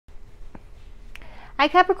Hi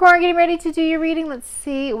Capricorn, getting ready to do your reading. Let's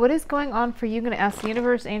see what is going on for you. I'm going to ask the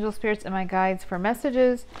universe, angel spirits, and my guides for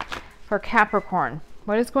messages for Capricorn.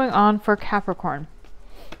 What is going on for Capricorn?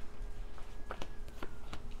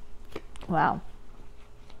 Wow.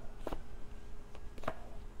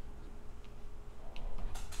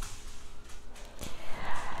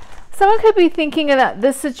 Someone could be thinking that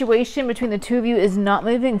this situation between the two of you is not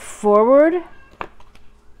moving forward.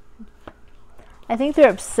 I think they're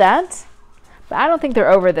upset. But I don't think they're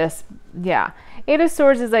over this. Yeah. Eight of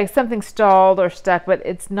Swords is like something stalled or stuck, but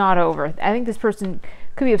it's not over. I think this person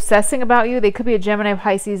could be obsessing about you. They could be a Gemini,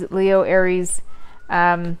 Pisces, Leo, Aries,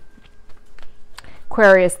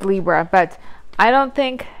 Aquarius, Libra. But I don't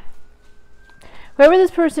think... Whoever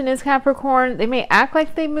this person is, Capricorn, they may act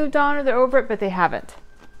like they moved on or they're over it, but they haven't.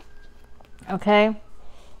 Okay?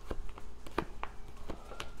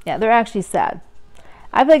 Yeah, they're actually sad.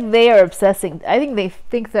 I feel like they are obsessing. I think they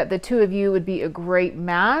think that the two of you would be a great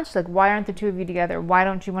match. Like, why aren't the two of you together? Why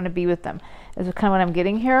don't you want to be with them? Is kind of what I'm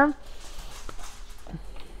getting here.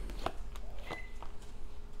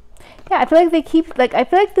 Yeah, I feel like they keep, like, I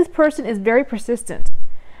feel like this person is very persistent.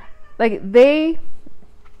 Like,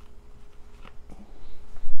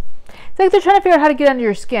 it's like they're trying to figure out how to get under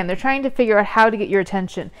your skin. They're trying to figure out how to get your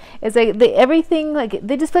attention. It's like everything, like,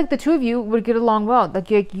 they just feel like the two of you would get along well.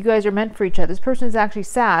 Like you guys are meant for each other. This person is actually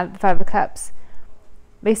sad, the Five of Cups.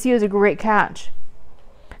 They see you as a great catch.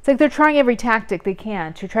 It's like they're trying every tactic they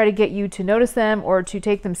can to try to get you to notice them or to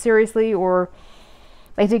take them seriously or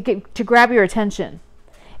like to grab your attention.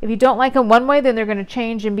 If you don't like them one way, then they're going to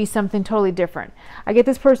change and be something totally different. I get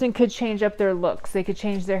this person could change up their looks. They could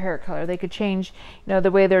change their hair color. They could change, you know, the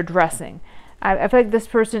way they're dressing. I feel like this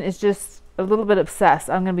person is just a little bit obsessed.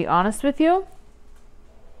 I'm going to be honest with you.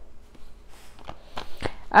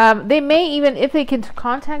 They may even, if they can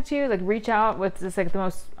contact you, like reach out with this like the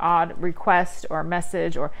most odd request or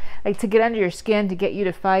message or like to get under your skin, to get you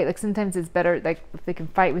to fight. Like sometimes it's better like if they can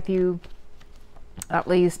fight with you. At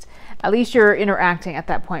least you're interacting at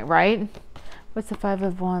that point, right? What's the Five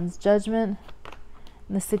of Wands? Judgment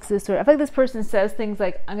and the Six of Swords. I feel like this person says things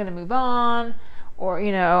like, I'm going to move on, or,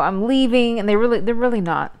 you know, I'm leaving, and they're really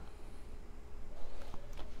not.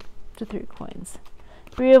 The Three of Coins.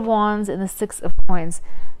 Three of Wands and the Six of Coins.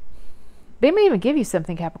 They may even give you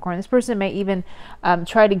something, Capricorn. This person may even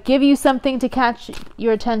try to give you something to catch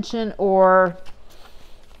your attention, or...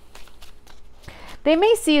 They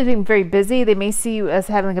may see you as being very busy. They may see you as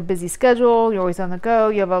having like a busy schedule. You're always on the go.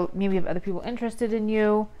 You have maybe you have other people interested in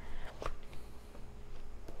you.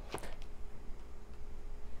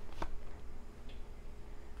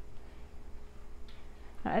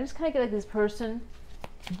 I just kind of get like this person,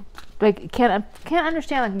 like can't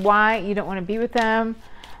understand like why you don't want to be with them.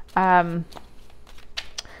 I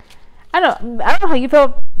don't know how you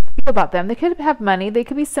feel about them. They could have money. They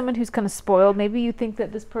could be someone who's kind of spoiled. Maybe you think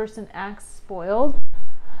that this person acts spoiled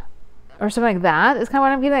or something like that. It's kind of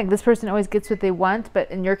what I'm getting. Like this person always gets what they want,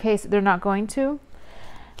 but in your case, they're not going to.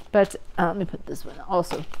 But let me put this one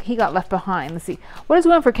also. He got left behind. Let's see. What is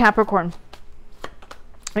going on for Capricorn?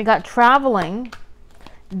 We got traveling,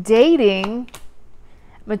 dating,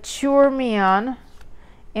 mature man,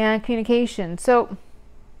 and communication. So,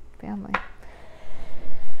 family.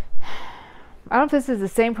 I don't know if this is the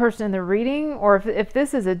same person in the reading or if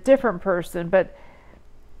this is a different person, but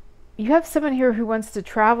you have someone here who wants to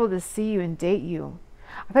travel to see you and date you.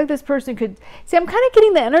 I think this person could... See, I'm kind of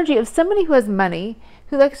getting the energy of somebody who has money,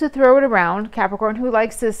 who likes to throw it around, Capricorn, who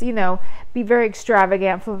likes to, you know, be very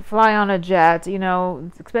extravagant, fly on a jet, you know,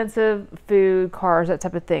 expensive food, cars, that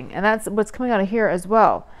type of thing. And that's what's coming out of here as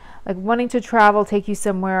well. Like wanting to travel, take you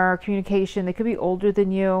somewhere, communication. They could be older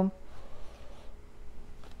than you.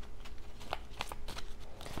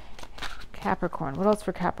 Capricorn. What else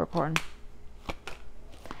for Capricorn?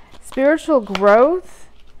 Spiritual growth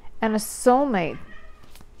and a soulmate.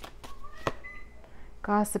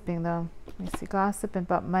 Gossiping, though. Let me see. Gossiping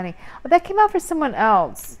about money. Oh, that came out for someone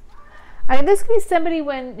else. I mean, this could be somebody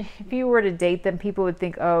when, if you were to date them, people would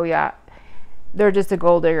think, oh, yeah, they're just a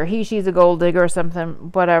gold digger. She's a gold digger or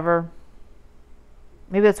something, whatever.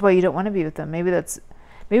 Maybe that's why you don't want to be with them. Maybe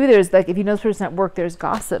there's, like, if you know this person at work, there's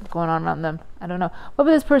gossip going on around them. I don't know. What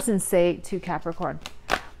would this person say to Capricorn?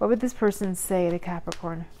 What would this person say to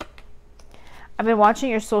Capricorn? I've been watching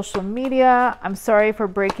your social media. I'm sorry for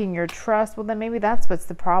breaking your trust. Well, then maybe that's what's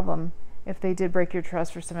the problem, if they did break your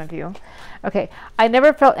trust for some of you. Okay. I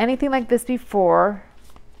never felt anything like this before.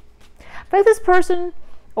 But this person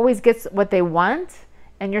always gets what they want,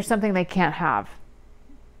 and you're something they can't have.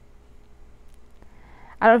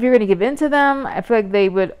 I don't know if you're going to give in to them. I feel like they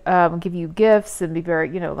would give you gifts and be very,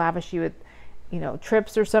 you know, lavish you with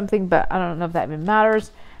trips or something, but I don't know if that even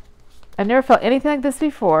matters. I've never felt anything like this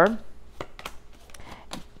before.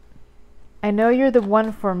 I know you're the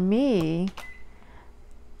one for me.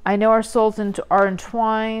 I know our souls are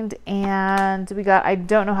entwined, and we got, I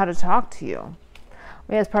don't know how to talk to you.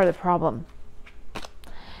 Maybe that's part of the problem.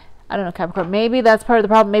 I don't know, Capricorn. Maybe that's part of the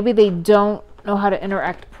problem. Maybe they don't know how to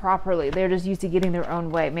interact properly. They're just used to getting their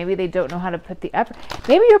own way. Maybe they don't know how to put the effort.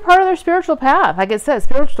 Maybe you're part of their spiritual path. Like it says,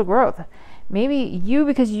 spiritual growth. Maybe you,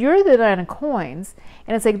 because you're the 9 of coins,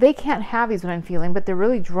 and it's like they can't have these, what I'm feeling, but they're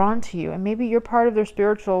really drawn to you. And maybe you're part of their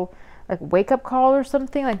spiritual, like, wake-up call or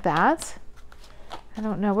something like that. I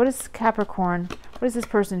don't know. What is Capricorn? What is this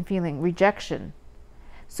person feeling? Rejection.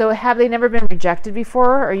 So have they never been rejected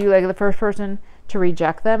before? Are you like the first person to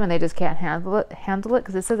reject them and they just can't handle it?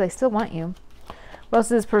 Because it says, I still want you. What else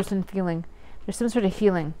is this person feeling? There's some sort of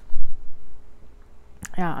healing.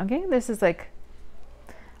 Yeah, I'm getting this is like,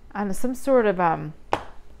 I don't know, some sort of, I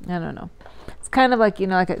don't know. It's kind of like,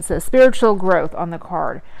 like it says, spiritual growth on the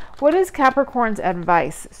card. What is Capricorn's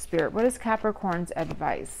advice, Spirit? What is Capricorn's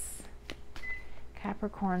advice?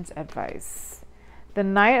 Capricorn's advice. The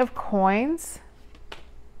Knight of Coins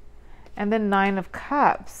and the 9 of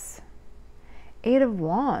Cups. 8 of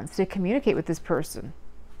Wands to communicate with this person.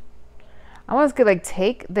 I almost could like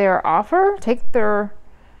take their offer to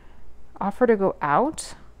go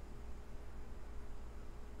out.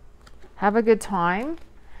 Have a good time.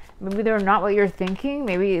 Maybe they're not what you're thinking.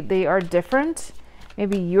 Maybe they are different.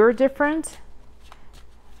 Maybe you're different.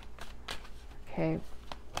 Okay.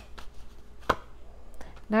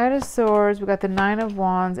 Knight of Swords. We got the 9 of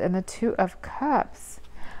Wands and the 2 of Cups.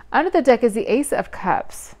 Under the deck is the Ace of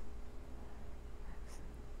Cups.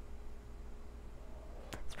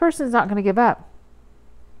 This person's not going to give up.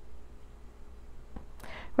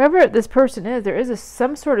 Whoever this person is, there is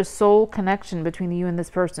some sort of soul connection between you and this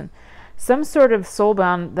person. Some sort of soul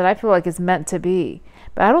bond that I feel like is meant to be.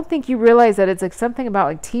 But I don't think you realize that it's like something about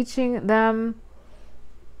like teaching them.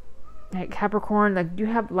 Like Capricorn, like you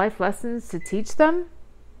have life lessons to teach them.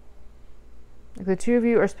 Like the two of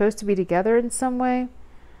you are supposed to be together in some way.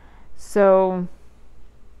 So,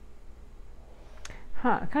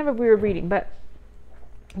 kind of a weird reading, but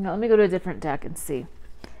let me go to a different deck and see.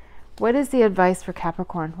 What is the advice for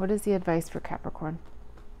Capricorn? What is the advice for Capricorn?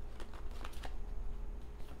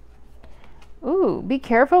 Ooh, be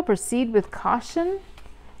careful, proceed with caution.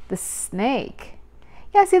 The Snake.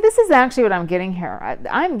 Yeah, see, this is actually what I'm getting here.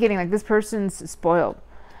 I'm getting like this person's spoiled.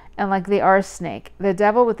 And like they are a snake. The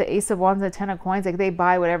Devil with the Ace of Wands and the 10 of Coins, like they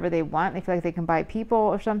buy whatever they want. They feel like they can buy people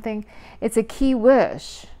or something. It's a key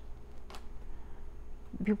wish.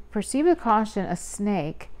 Proceed with caution, a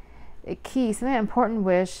snake. A key, something important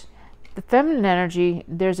wish. The feminine energy,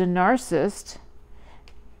 there's a narcissist.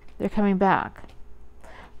 They're coming back.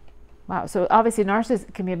 Wow, so obviously a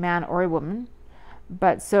narcissist can be a man or a woman.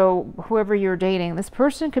 But so whoever you're dating, this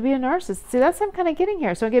person could be a narcissist. See, that's what I'm kind of getting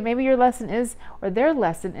here. So again, maybe your lesson is, or their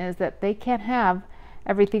lesson is that they can't have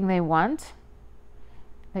everything they want.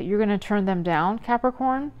 That you're going to turn them down,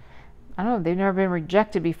 Capricorn. I don't know, they've never been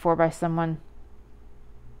rejected before by someone.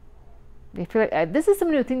 They feel like, this is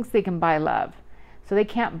someone who thinks they can buy love. So they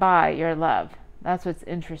can't buy your love. That's what's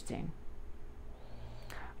interesting.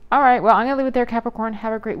 All right, well, I'm going to leave it there, Capricorn.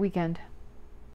 Have a great weekend.